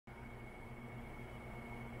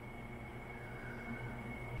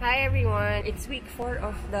Hi everyone! It's week 4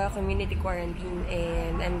 of the community quarantine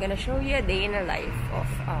and I'm gonna show you a day in the life of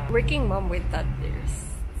a working mom with toddlers.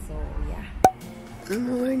 So yeah. Good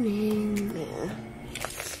morning!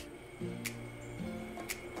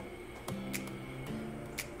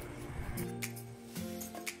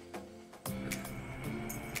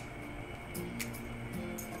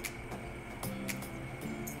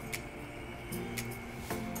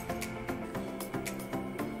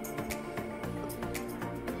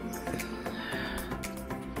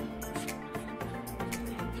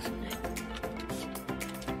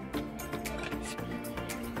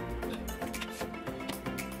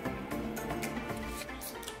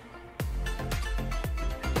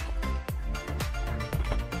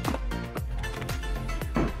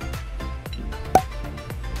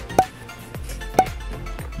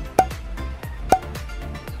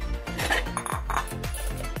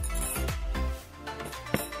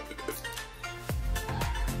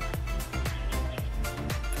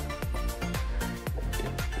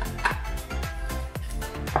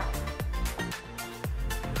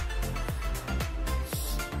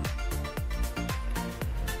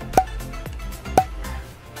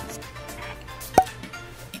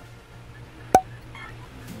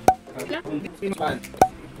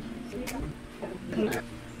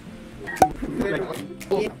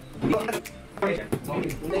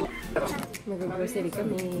 Mag-grocery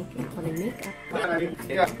kami. Ako ng makeup.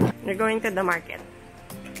 We're going to the market.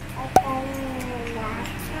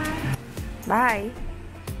 Bye!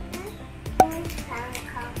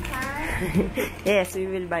 Yes, we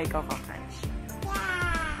will buy Coco Crunch.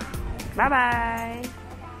 Bye-bye!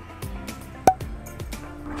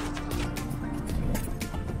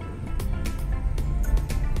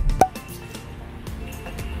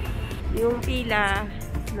 Yung pila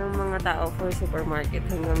ng mga tao for supermarket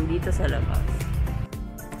hanggang dito sa labas.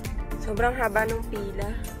 Sobrang haba ng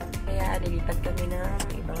pila, kaya lilipat kami ng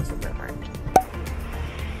ibang supermarket.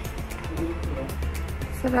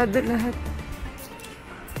 Sarado lahat.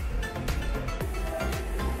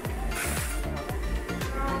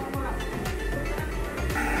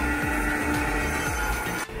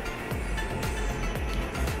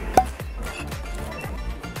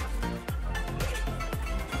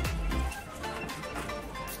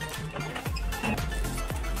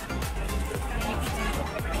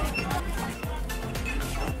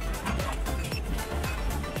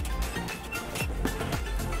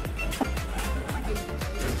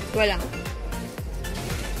 Wala.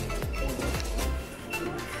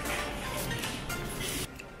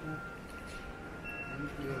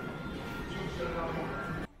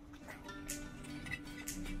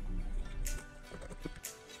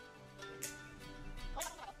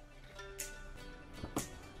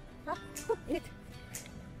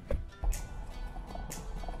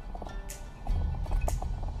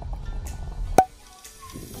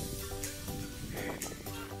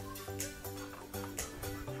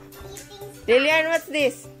 Lilian, what's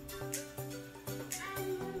this?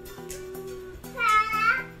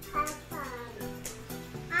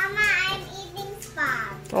 Mama, I'm eating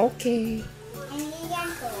spam. Okay. And Lilian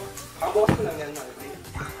too.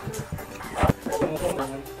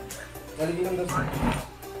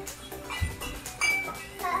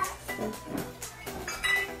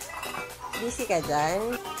 Busy ka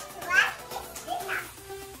dyan?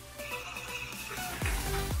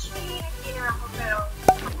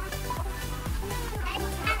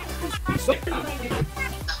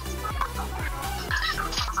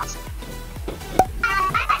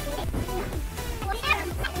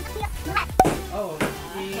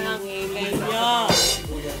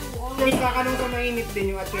 Nagkakanong ka mainit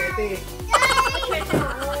din yung atsete. Atsete,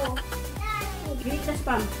 oo. Gilit na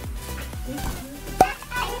spam.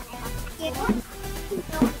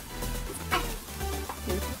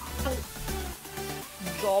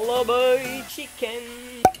 Jollibee chicken.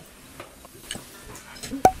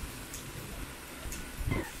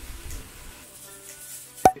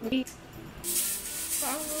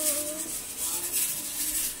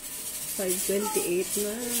 $5.28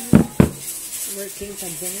 na. Working pa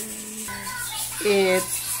din.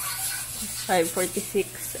 It's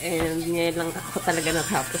 5:46 and ngayon lang ako talaga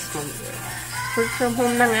natapos mag-work. Work from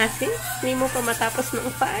home na nga sis. Hindi mo pa matapos ng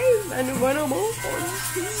 5. Ano ba naman?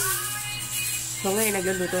 So ngayon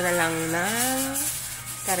nagluto na lang ng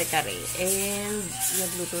kare-kare. And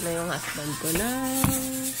nagluto na yung husband ko ng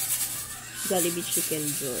Jollibee Chicken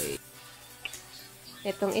Joy.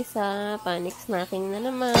 Itong isa, panic snacking na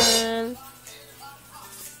naman.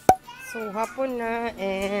 So, hapon na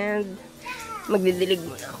and magdidilig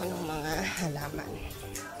muna ako ng mga halaman.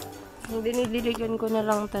 Ang dinidiligan ko na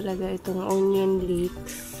lang talaga itong onion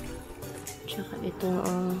leeks, Tsaka ito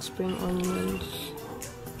ang spring onions.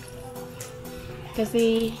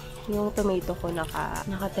 Kasi yung tomato ko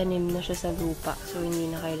nakatanim na siya sa lupa. So,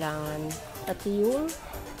 hindi na kailangan. At yung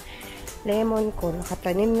lemon ko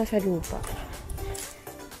nakatanim na sa lupa.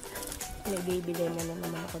 May baby lemon na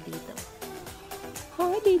naman ako dito.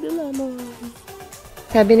 Hi, baby lemon!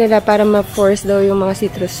 Sabi nila para ma-force daw yung mga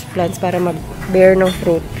citrus plants para mag-bear ng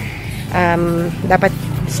fruit. Dapat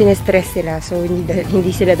sinestress sila. So,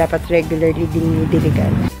 hindi sila dapat regularly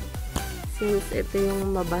dinidiligan. Since ito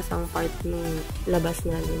yung mabasang part ng labas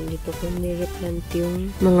natin, dito ko nireplant yung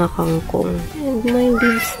mga kangkong. And may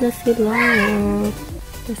leaves na sila.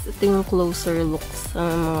 Tapos ito yung closer look sa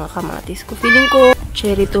mga kamatis ko. Feeling ko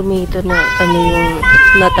cherry tomato na yung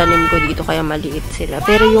natanim ko dito kaya maliit sila.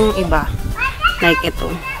 Pero yung iba, like ito,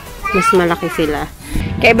 mas malaki sila.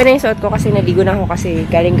 Kaya iba na yung suot ko kasi naligo na ako kasi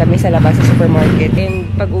galing kami sa labas sa supermarket. And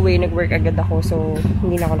pag uwi, nag-work agad ako. So,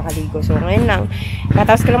 hindi na ako nakaligo. So, ngayon lang,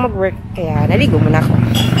 katapos ko lang mag-work. Kaya naligo muna ako.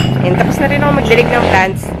 And tapos na rin ako magdilig ng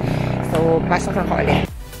plants. So, pasok na ako ulit.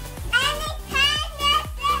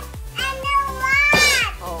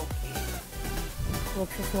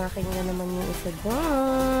 Okay. Nagsasnacking na naman yung isa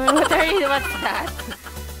doon. What's that?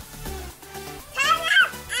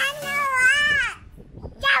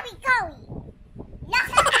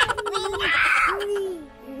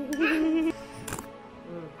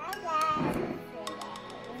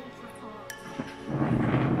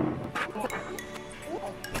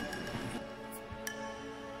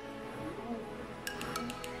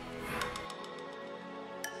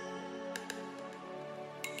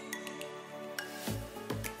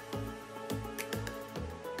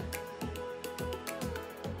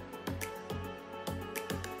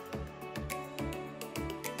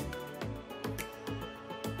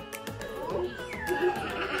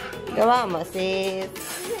 Gawa mo, sis.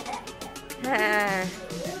 Ha.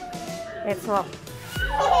 Let's walk.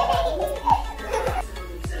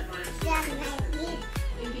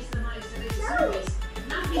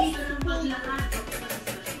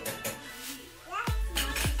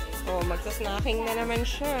 Oh, magsasnacking na naman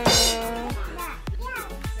siya.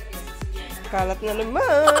 Kalat na naman.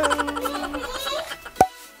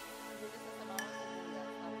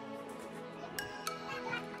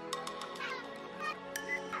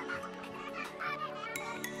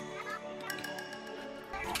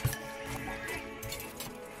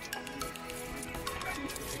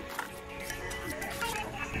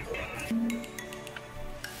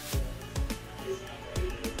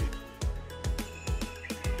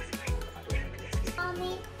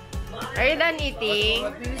 Are you done eating?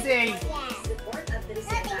 What do you say?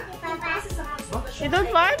 You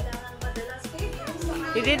don't want?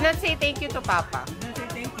 You did not say thank you to Papa. I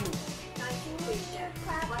didn't say thank you.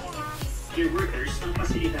 Your workers ang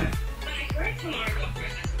pasilidad.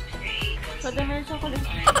 But the hair chocolate.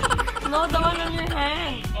 No, the one on your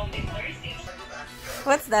hand.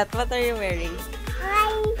 What's that? What are you wearing?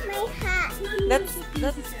 My hat. That's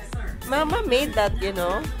Mama made that, you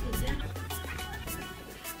know.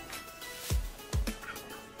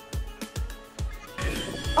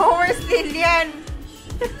 Oh, where's Lilian?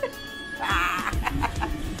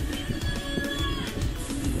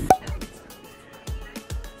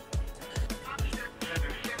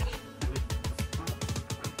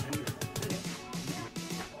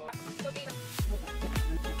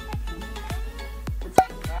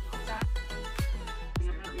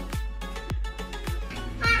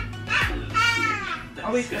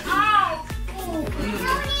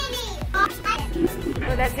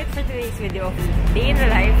 So that's it for today's video of day in the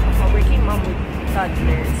life of a working mom with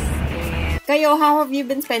toddlers. Kayo, how have you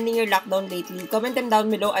been spending your lockdown lately? Comment them down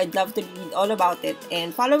below. I'd love to read all about it.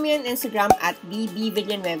 And follow me on Instagram at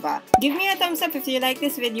 @bbvillanueva. Give me a thumbs up if you like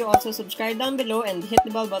this video. Also, subscribe down below and hit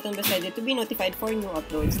the bell button beside it to be notified for new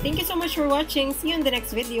uploads. Thank you so much for watching. See you in the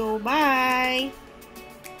next video. Bye!